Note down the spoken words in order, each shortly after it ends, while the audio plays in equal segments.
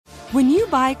When you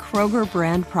buy Kroger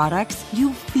brand products,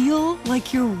 you feel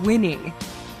like you're winning.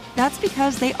 That's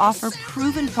because they offer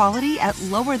proven quality at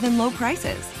lower than low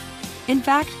prices. In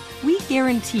fact, we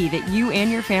guarantee that you and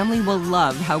your family will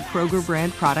love how Kroger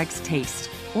brand products taste,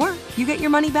 or you get your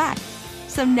money back.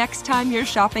 So next time you're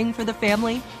shopping for the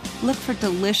family, look for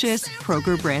delicious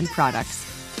Kroger brand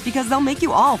products, because they'll make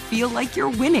you all feel like you're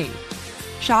winning.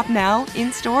 Shop now,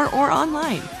 in-store, or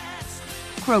online.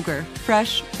 Kroger,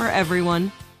 fresh for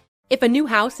everyone. If a new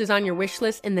house is on your wish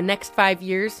list in the next 5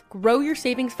 years, grow your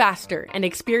savings faster and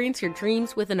experience your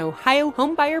dreams with an Ohio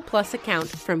Homebuyer Plus account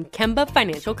from Kemba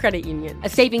Financial Credit Union. A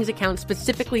savings account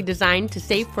specifically designed to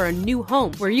save for a new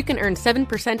home, where you can earn 7%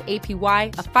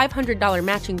 APY, a $500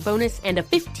 matching bonus, and a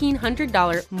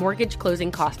 $1,500 mortgage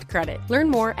closing cost credit. Learn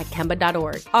more at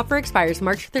Kemba.org. Offer expires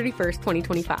March 31st,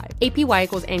 2025. APY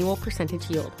equals annual percentage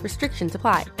yield. Restrictions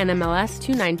apply. NMLS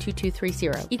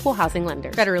 292230. Equal housing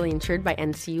lender. Federally insured by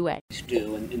NCUA.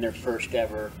 Do in their first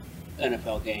ever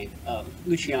NFL game.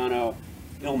 Luciano,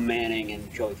 Bill Manning,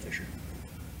 and Joey Fisher.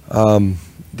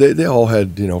 They all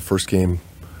had first game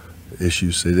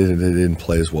issues. They didn't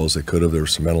play as well as they could have. There were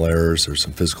some mental errors. There's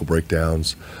some physical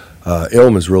breakdowns.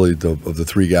 Ilm is really of the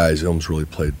three guys. Ilm's really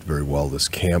played very well this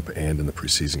camp and in the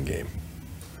preseason game.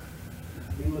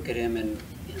 You look at him, and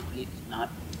he's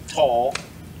not tall.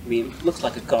 I mean, looks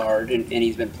like a guard, and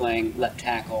he's been playing left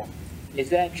tackle. Is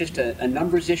that just a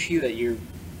numbers issue that you're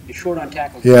short on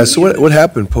tackles? Yeah. So what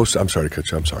happened post? I'm sorry to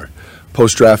cut you. I'm sorry.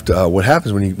 Post draft, what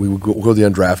happens when we go to the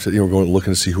undrafted? We're going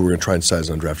looking to see who we're going to try and size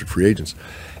undrafted free agents,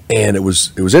 and it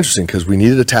was interesting because we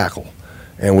needed a tackle,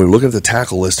 and we were looking at the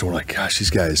tackle list, and we're like, gosh, these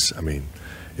guys. I mean,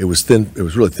 it was thin. It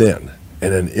was really thin,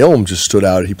 and then Ilm just stood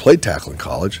out. He played tackle in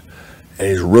college, and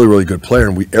he's a really, really good player,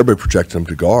 and everybody projected him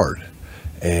to guard,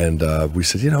 and we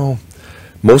said,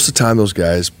 most of the time those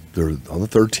guys, they're on the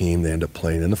third team. They end up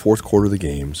playing in the fourth quarter of the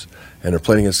games, and they're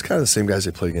playing against kind of the same guys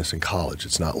they played against in college.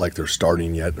 It's not like they're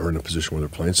starting yet or in a position where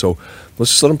they're playing. So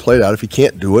let's just let them play it out. If he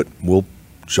can't do it, we'll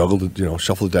shuffle the deck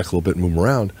a little bit and move him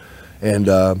around. And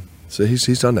so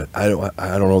he's done that. I don't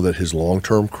know that his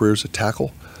long-term career is a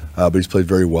tackle, but he's played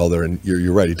very well there. And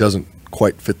you're right. He doesn't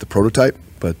quite fit the prototype,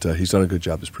 but he's done a good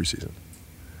job this preseason.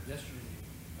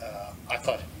 I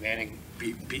thought Manning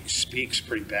beat Speaks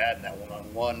pretty bad in that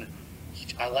one-on-one.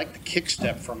 I like the kick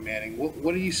step from Manning.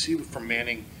 What do you see from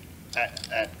Manning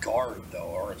at guard though,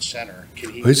 or at center?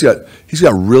 He's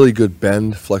got really good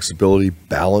bend, flexibility,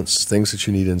 balance, things that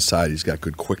you need inside. He's got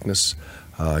good quickness.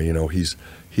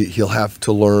 He'll have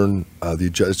to learn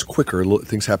it's quicker.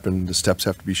 Things happen. The steps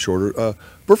have to be shorter.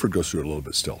 Burford goes through it a little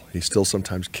bit still. He still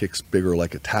sometimes kicks bigger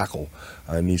like a tackle.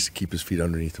 Needs to keep his feet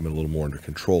underneath him and a little more under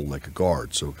control like a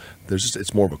guard. So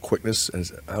it's more of a quickness. And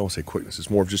I don't say quickness. It's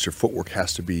more of just your footwork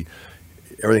has to be.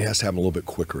 Everything has to happen a little bit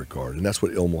quicker at guard, and that's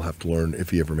what Ilm will have to learn if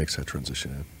he ever makes that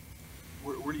transition in.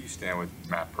 Where do you stand with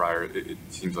Matt Pryor? It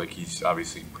seems like he's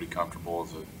obviously pretty comfortable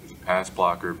as a pass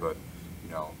blocker, but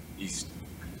he's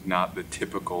not the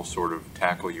typical sort of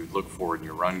tackle you'd look for in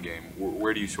your run game.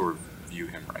 Where do you sort of view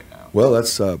him right now? Well,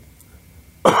 that's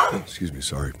excuse me,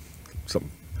 sorry,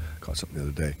 caught something the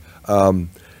other day.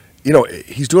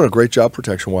 He's doing a great job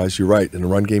protection-wise. You're right. In the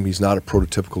run game, he's not a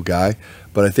prototypical guy.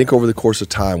 But I think over the course of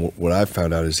time, what I've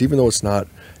found out is even though it's not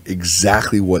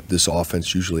exactly what this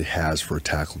offense usually has for a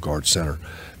tackle, guard, center,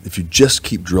 if you just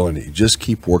keep drilling it, you just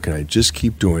keep working on it, just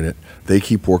keep doing it, they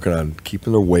keep working on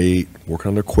keeping their weight, working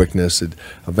on their quickness, and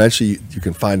eventually you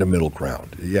can find a middle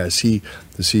ground. Yeah, is he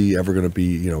ever going to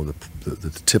be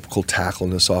the typical tackle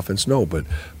in this offense? No, but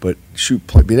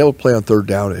being able to play on third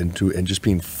down and just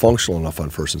being functional enough on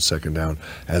first and second down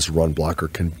as a run blocker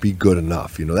can be good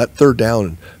enough. That third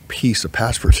down piece of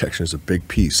pass protection is a big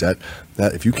piece. That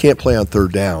if you can't play on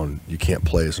third down, you can't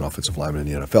play as an offensive lineman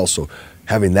in the NFL. So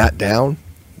having that down,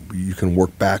 you can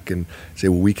work back and say,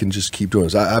 well, we can just keep doing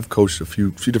this. I've coached a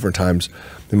few different times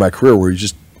in my career where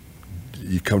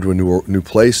you come to a new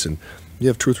place and you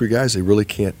have 2 or 3 guys, they really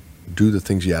can't do the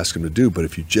things you ask them to do. But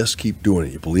if you just keep doing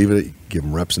it, you believe in it, you give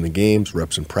them reps in the games,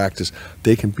 reps in practice,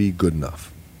 they can be good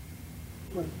enough.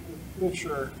 With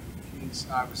Fisher, he's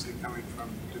obviously coming from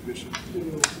Division II. He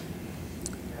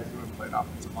hasn't played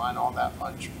offensive line all that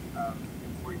much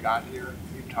before he got here.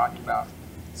 We've talked about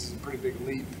this is a pretty big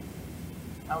leap.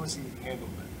 How has he handled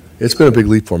it? It's been a big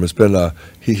leap for him. It's been the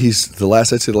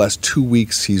last 2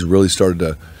 weeks he's really started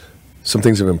to. Some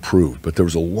things have improved, but there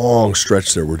was a long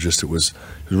stretch there where it was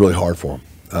really hard for him.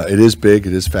 It is big,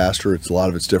 it is faster, a lot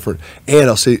of it's different, and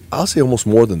I'll say almost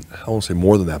more than I won't say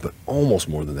more than that, but almost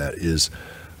more than that is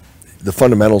the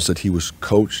fundamentals that he was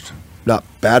coached. Not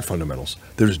bad fundamentals;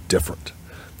 they're just different,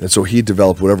 and so he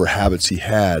developed whatever habits he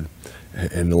had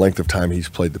in the length of time he's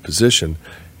played the position.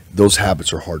 those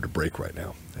habits are hard to break right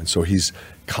now. And so he's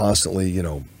constantly,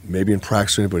 maybe in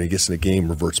practice, but when he gets in the game,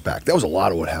 reverts back. That was a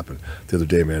lot of what happened the other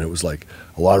day, man. It was like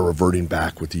a lot of reverting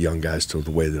back with the young guys to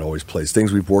the way that always plays.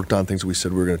 Things we've worked on, things that we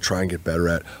said we were going to try and get better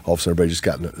at. All of a sudden, everybody just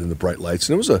got in the bright lights,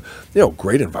 and it was a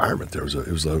great environment.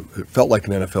 It felt like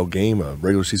an NFL game, a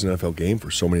regular season NFL game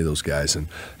for so many of those guys, and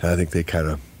I think they kind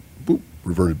of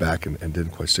reverted back and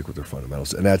didn't quite stick with their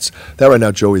fundamentals. And that right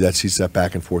now, Joey, he's that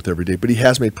back and forth every day, but he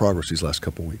has made progress these last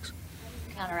couple of weeks.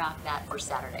 Counteract that for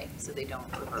Saturday so they don't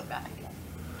revert back again?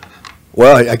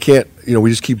 Well, I can't. We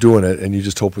just keep doing it, and you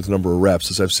just hope with the number of reps.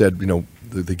 As I've said,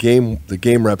 the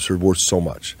game reps are worth so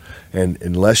much, and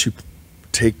unless you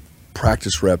take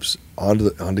practice reps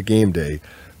onto game day,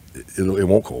 it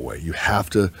won't go away. You have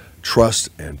to trust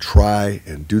and try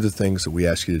and do the things that we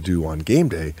ask you to do on game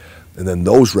day, and then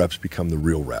those reps become the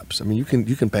real reps. I mean, you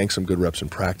can bank some good reps in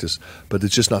practice, but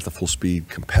it's just not the full speed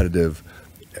competitive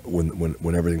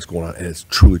when everything's going on and it's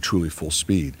truly full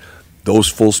speed. Those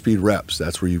full speed reps,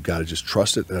 that's where you've got to just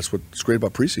trust it. And that's what's great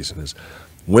about preseason is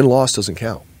win-loss doesn't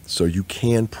count. So you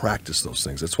can practice those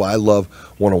things. That's why I love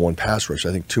one-on-one pass rush.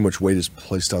 I think too much weight is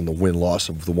placed on the win-loss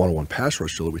of the one-on-one pass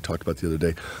rush that we talked about the other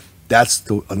day. That's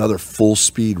another full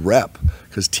speed rep,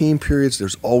 because team periods,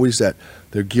 there's always that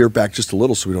they're geared back just a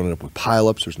little so we don't end up with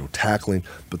pileups. There's no tackling.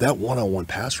 But that one-on-one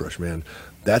pass rush, man,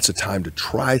 that's a time to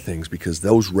try things, because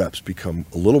those reps become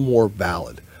a little more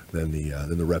valid than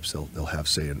the reps they'll have,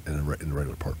 say, in the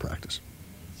regular part of practice.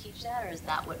 Teach that, or is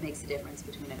that what makes the difference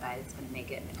between a guy that's going to make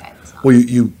it and a guy that's not? Well,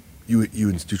 you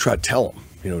try to tell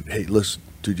them, hey, listen,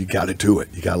 dude, you got to do it.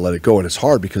 You got to let it go, and it's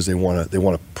hard because they want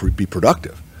to be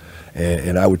productive.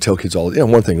 And I would tell kids all,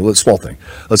 one thing, a small thing.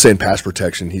 Let's say in pass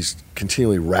protection, he's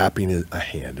continually wrapping a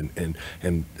hand,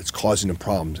 and it's causing him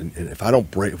problems. And if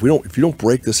you don't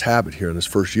break this habit here in this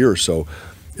first year or so,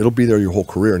 it'll be there your whole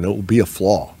career, and it'll be a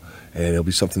flaw, and it'll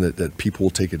be something that people will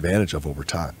take advantage of over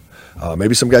time.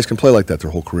 Maybe some guys can play like that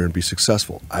their whole career and be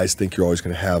successful. I just think you're always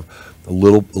going to have a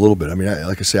little bit. I mean,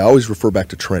 like I say, I always refer back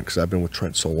to Trent because I've been with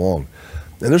Trent so long.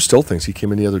 And there's still things. He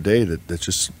came in the other day that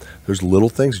just, there's little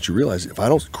things that you realize, if I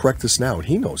don't correct this now, and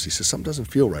he knows, he says, something doesn't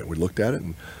feel right. We looked at it,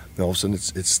 and all of a sudden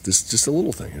it's this just a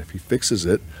little thing. And if he fixes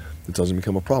it, it doesn't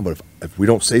become a problem. But if we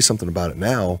don't say something about it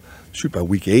now, shoot, by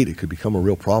week 8, it could become a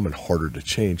real problem and harder to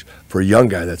change. For a young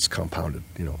guy, that's compounded,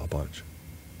 a bunch.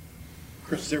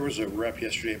 Chris, there was a rep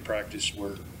yesterday in practice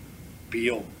where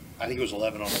Beal, I think it was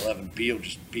 11 on 11, Beal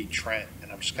just beat Trent.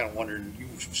 And I'm just kind of wondering, you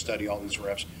study all these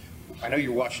reps. I know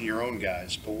you're watching your own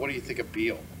guys, but what do you think of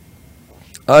Beal?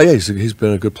 Yeah, he's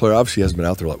been a good player. Obviously, he hasn't been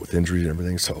out there a lot with injuries and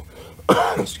everything. So,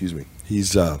 excuse me.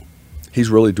 He's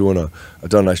really done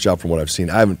a nice job from what I've seen.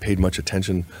 I haven't paid much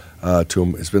attention to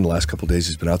him. It's been the last couple of days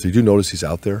he's been out there. You do notice he's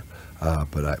out there,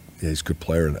 but he's a good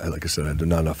player. And like I said, I do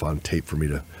not enough on tape for me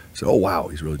to say, oh wow,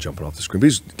 he's really jumping off the screen. But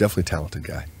he's definitely a talented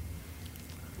guy.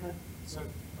 I said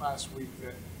last week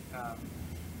that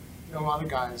a lot of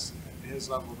guys at his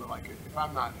level, that like, if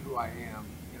I'm not who I am,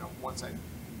 once I'm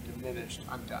diminished,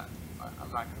 I'm done.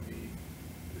 I'm not going to be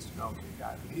this okay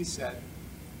guy. But he said,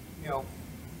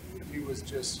 if he was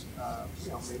just,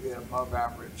 maybe an above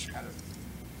average kind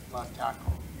of left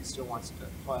tackle, he still wants to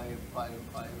play and play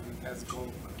and play. And he has a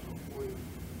goal for it.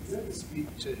 Does that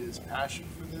speak to his passion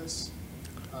for this?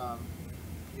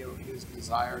 His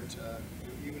desire to,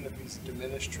 even if he's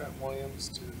diminished Trent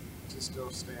Williams, to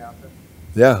still stay out there?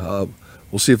 Yeah,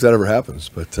 we'll see if that ever happens.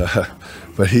 But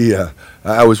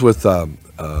I was with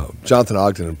Jonathan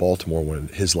Ogden in Baltimore when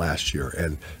his last year,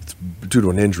 and due to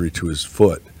an injury to his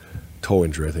foot, toe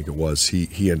injury, I think it was,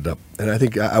 he ended up, and I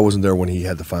think I wasn't there when he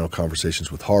had the final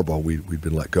conversations with Harbaugh. We'd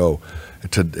been let go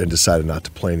and decided not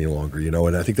to play any longer,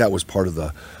 and I think that was part of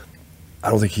I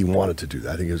don't think he wanted to do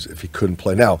that. I think it was if he couldn't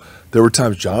play. Now, there were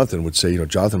times Jonathan would say,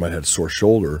 Jonathan might have had a sore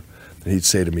shoulder, and he'd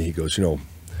say to me, he goes,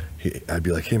 I'd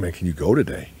be like, hey, man, can you go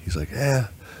today? He's like,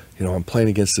 I'm playing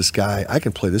against this guy. I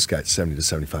can play this guy at 70 to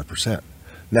 75%.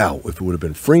 Now, if it would have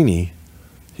been Freeney,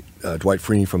 Dwight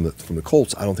Freeney from the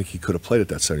Colts, I don't think he could have played at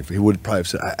that 75. He would probably have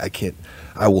said, I can't,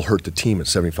 I will hurt the team at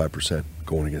 75%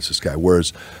 going against this guy.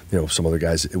 Whereas, some other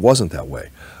guys, it wasn't that way.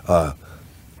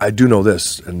 I do know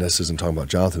this, and this isn't talking about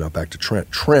Jonathan, now back to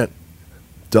Trent. Trent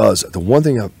does, the one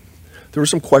thing, there were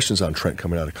some questions on Trent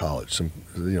coming out of college.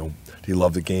 Did he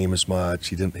love the game as much?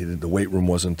 He didn't. The weight room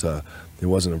wasn't. He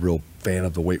wasn't a real fan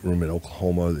of the weight room in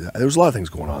Oklahoma. There was a lot of things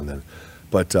going on then.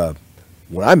 But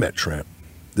when I met Trent,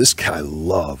 this guy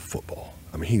loved football.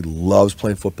 I mean, he loves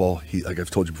playing football. Like I've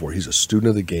told you before, he's a student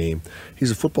of the game. He's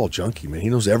a football junkie, man. He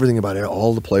knows everything about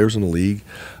all the players in the league.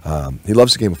 He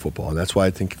loves the game of football, and that's why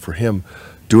I think for him,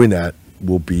 doing that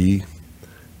will be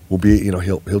will be,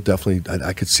 he'll definitely,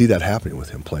 I could see that happening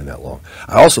with him playing that long.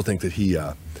 I also think that he,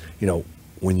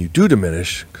 when you do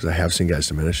diminish, because I have seen guys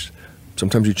diminish,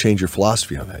 sometimes you change your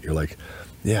philosophy on that. You're like,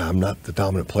 yeah, I'm not the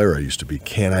dominant player I used to be.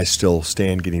 Can I still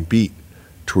stand getting beat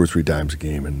 2 or 3 times a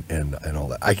game and all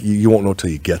that? You won't know till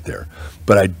you get there.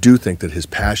 But I do think that his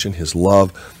passion, his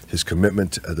love, his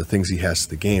commitment, the things he has to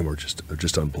the game are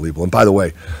just unbelievable. And by the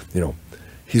way,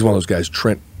 he's one of those guys,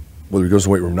 Trent, whether he goes to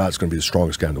the weight room or not, is going to be the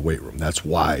strongest guy in the weight room. That's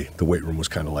why the weight room was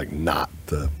kind of like not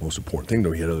the most important thing,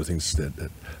 though he had other things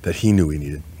that he knew he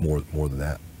needed more than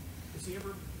that. Does he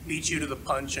ever beat you to the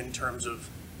punch in terms of,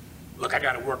 look, I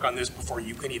got to work on this before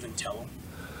you can even tell him?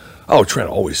 Oh, Trent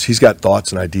always. He's got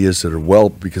thoughts and ideas that are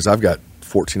because I've got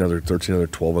 13 other,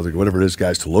 12 other, whatever it is,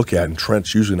 guys to look at, and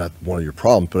Trent's usually not one of your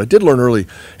problems. But I did learn early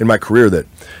in my career that,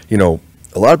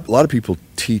 a lot of people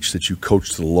teach that you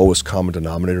coach to the lowest common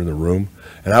denominator in the room.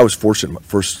 And I was fortunate,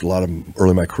 a lot of early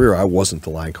in my career, I wasn't the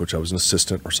line coach. I was an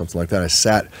assistant or something like that. I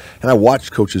sat and I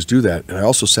watched coaches do that. And I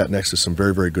also sat next to some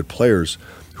very, very good players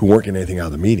who weren't getting anything out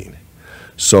of the meeting.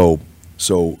 So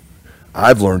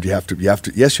I've learned you have to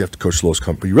coach the lowest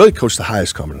common, but you really coach the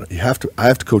highest common. I have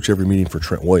to coach every meeting for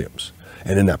Trent Williams.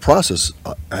 And in that process,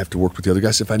 I have to work with the other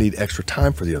guys if I need extra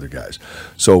time for the other guys.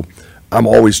 So I'm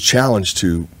always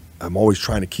I'm always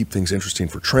trying to keep things interesting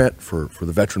for Trent, for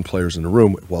the veteran players in the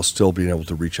room, while still being able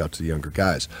to reach out to the younger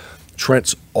guys.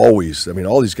 Trent's always,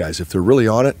 all these guys, if they're really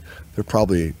on it, they're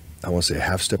probably, I want to say, a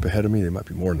half step ahead of me. They might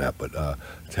be more than that, but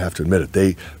to have to admit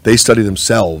it, they study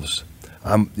themselves.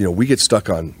 We get stuck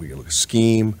on, we look at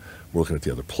scheme, we're looking at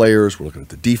the other players, we're looking at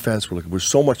the defense, there's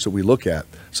so much that we look at.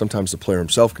 Sometimes the player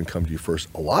himself can come to you first.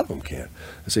 A lot of them can.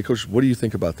 And say, Coach, what do you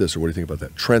think about this, or what do you think about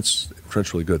that? Trent's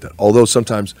really good at that. Although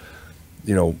sometimes,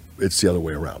 it's the other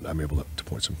way around. I'm able to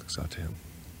point some things out to him.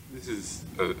 This is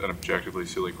an objectively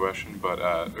silly question, but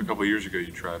a couple of years ago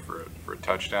you tried for a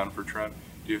touchdown for Trent.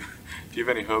 Do you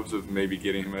have any hopes of maybe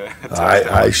getting him a touchdown?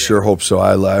 I sure hope so.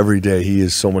 Every day he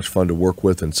is so much fun to work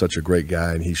with and such a great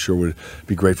guy, and he sure would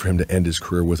be great for him to end his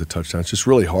career with a touchdown. It's just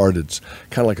really hard. It's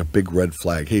kind of like a big red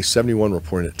flag. Hey, 71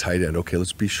 reporting at tight end. Okay,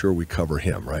 let's be sure we cover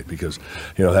him, right? Because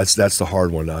that's the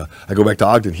hard one. I go back to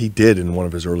Ogden. He did in one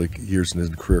of his early years in his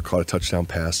career caught a touchdown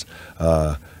pass,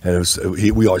 and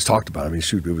we always talked about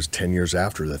it. It was 10 years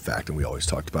after that fact, and we always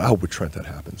talked about it. I hope with Trent that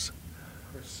happens.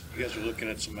 You guys are looking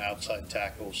at some outside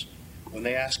tackles. When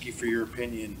they ask you for your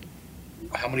opinion,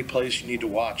 how many plays you need to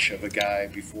watch of a guy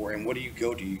before, and what do you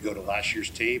go to? You go to last year's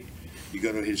tape? You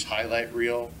go to his highlight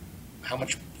reel? How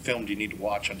much film do you need to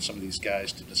watch on some of these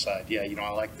guys to decide, I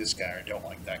like this guy or I don't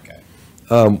like that guy?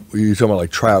 You're talking about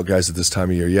like tryout guys at this time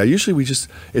of year. Yeah, usually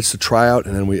it's the tryout,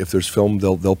 and then if there's film,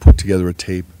 they'll put together a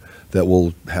tape that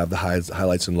will have the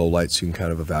highlights and lowlights so you can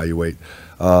kind of evaluate.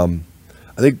 I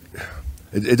think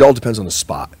it all depends on the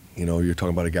spot. You're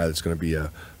talking about a guy that's going to be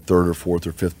a third or fourth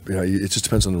or fifth. It just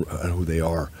depends on who they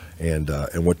are and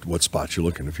what spots you're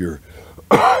looking. If you're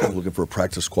looking for a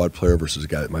practice squad player versus a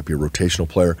guy that might be a rotational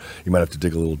player, you might have to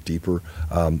dig a little deeper.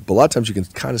 But a lot of times you can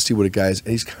kind of see what a guy is, and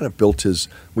he's kind of built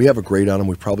we have a grade on him.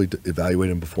 We've probably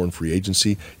evaluated him before in free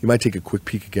agency. You might take a quick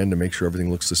peek again to make sure everything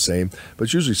looks the same, but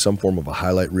it's usually some form of a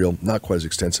highlight reel, not quite as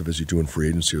extensive as you do in free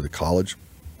agency or the college.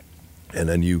 And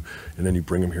then you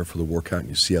bring them here for the workout, and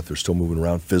you see if they're still moving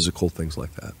around, physical, things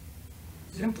like that.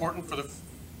 Is it important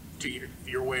to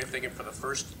your way of thinking for the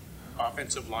first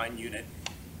offensive line unit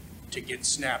to get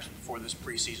snaps before this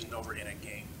preseason's over in a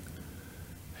game?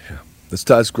 Yeah,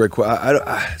 that's a great question.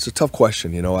 It's a tough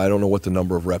question. I don't know what the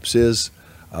number of reps is.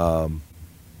 Been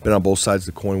on both sides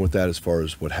of the coin with that as far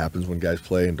as what happens when guys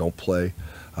play and don't play.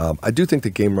 I do think that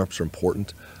game reps are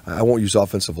important. I won't use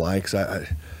offensive line because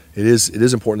it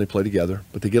is important they play together,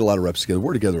 but they get a lot of reps together.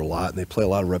 We're together a lot, and they play a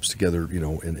lot of reps together,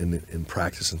 in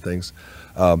practice and things.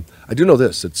 I do know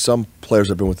this, that some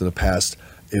players I've been with in the past,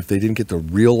 if they didn't get the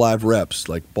real live reps,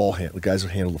 like the guys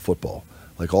that handle the football,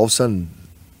 like all of a sudden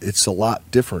it's a lot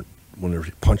different when they're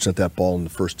punching at that ball in the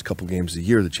first couple games of the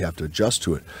year that you have to adjust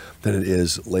to it than it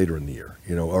is later in the year,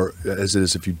 or as it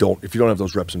is if you don't have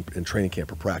those reps in training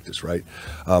camp or practice, right?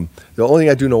 The only thing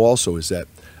I do know also is that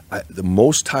the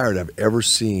most tired I've ever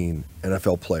seen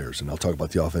NFL players, and I'll talk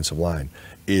about the offensive line,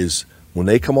 is when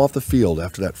they come off the field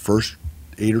after that first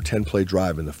 8 or 10 play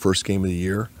drive in the first game of the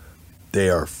year, they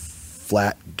are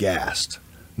flat gassed,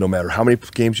 no matter how many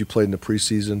games you played in the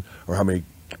preseason or how many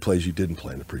plays you didn't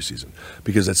play in the preseason,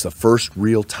 because it's the first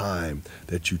real time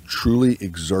that you truly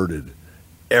exerted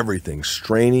everything,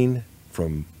 straining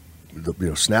from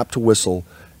snap to whistle,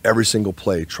 every single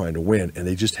play trying to win, and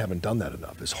they just haven't done that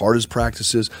enough. As hard as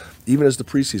practice is, even as the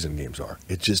preseason games are,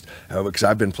 it just, because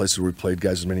I've been places where we played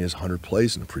guys as many as 100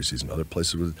 plays in the preseason, other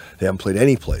places where they haven't played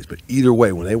any plays. But either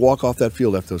way, when they walk off that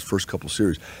field after those first couple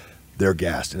series, they're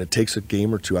gassed. And it takes a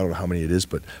game or two, I don't know how many it is,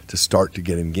 but to start to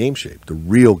get in game shape, the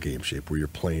real game shape where you're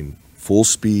playing full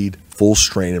speed, full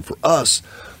strain. And for us,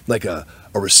 like a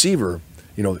receiver,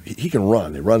 he can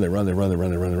run. They run.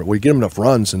 Well, you get him enough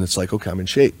runs, and it's like, okay, I'm in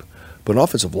shape. But an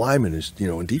offensive lineman is,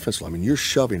 and defensive lineman, you're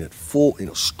shoving it full,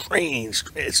 strain.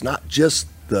 It's not just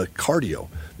the cardio.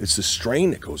 It's the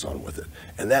strain that goes on with it.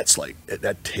 And that's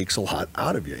that takes a lot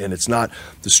out of you. And it's not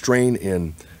the strain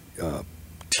in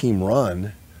team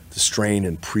run, the strain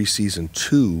in preseason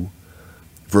 2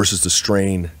 versus the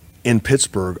strain in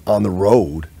Pittsburgh on the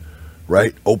road,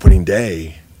 right? Opening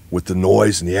day with the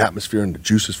noise and the atmosphere and the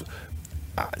juices,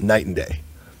 night and day.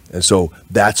 And so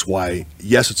that's why,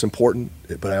 yes, it's important,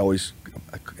 but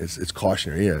it's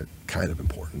cautionary, kind of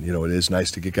important. It is nice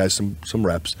to get guys some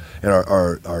reps. And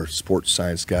our sports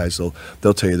science guys,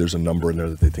 they'll tell you there's a number in there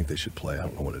that they think they should play. I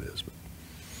don't know what it is. But.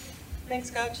 Thanks,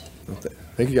 Coach.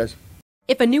 Thank you, guys.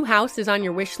 If a new house is on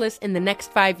your wish list in the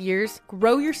next 5 years,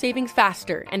 grow your savings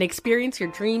faster and experience your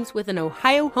dreams with an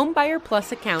Ohio Homebuyer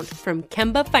Plus account from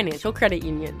Kemba Financial Credit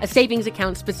Union. A savings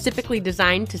account specifically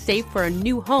designed to save for a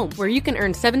new home, where you can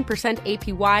earn 7%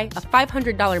 APY,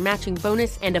 a $500 matching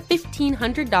bonus, and a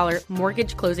 $1,500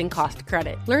 mortgage closing cost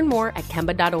credit. Learn more at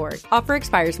Kemba.org. Offer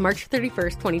expires March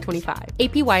 31st, 2025.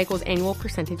 APY equals annual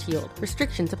percentage yield.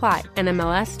 Restrictions apply.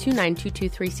 NMLS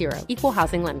 292230. Equal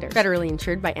housing lender. Federally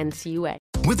insured by NCUA.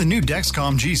 With the new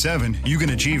Dexcom G7, you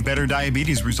can achieve better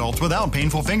diabetes results without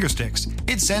painful finger sticks.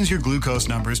 It sends your glucose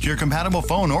numbers to your compatible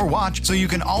phone or watch, so you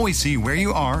can always see where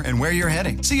you are and where you're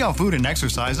heading. See how food and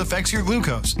exercise affects your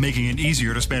glucose, making it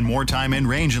easier to spend more time in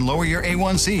range and lower your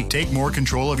A1C. Take more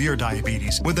control of your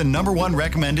diabetes with the #1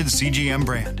 recommended CGM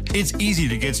brand. It's easy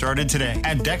to get started today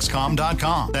at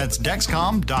Dexcom.com. That's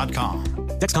Dexcom.com.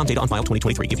 Dexcom data on file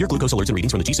 2023. If your glucose alerts and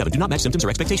readings from the G7 do not match symptoms or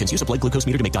expectations, use a blood glucose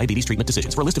meter to make diabetes treatment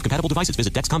decisions. For a list of compatible devices,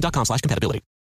 visit Dexcom.com/compatibility.